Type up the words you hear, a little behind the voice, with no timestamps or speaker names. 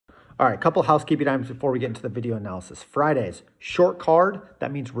All right, a couple housekeeping items before we get into the video analysis. Fridays, short card,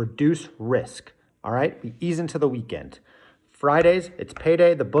 that means reduce risk. All right, we ease into the weekend. Fridays, it's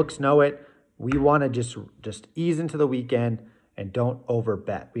payday, the books know it. We want to just ease into the weekend and don't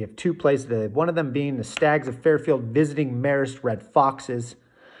overbet. We have two plays today, one of them being the Stags of Fairfield visiting Marist Red Foxes.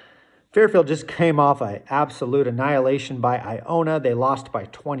 Fairfield just came off an absolute annihilation by Iona. They lost by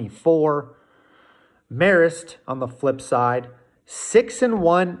 24. Marist, on the flip side,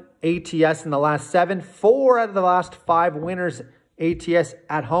 6-1 ATS in the last 7. 4 out of the last 5 winners ATS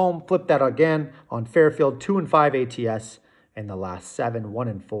at home. Flip that again on Fairfield. 2-5 ATS in the last 7.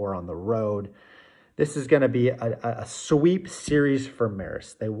 1-4 on the road. This is going to be a sweep series for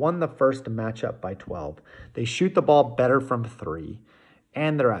Marist. They won the first matchup by 12. They shoot the ball better from 3.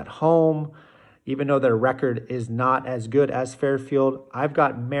 And they're at home. Even though their record is not as good as Fairfield, I've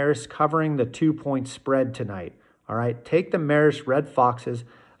got Marist covering the 2-point spread tonight. All right, take the Marist Red Foxes,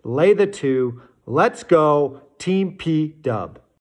 lay the 2. Let's go, Team P dub.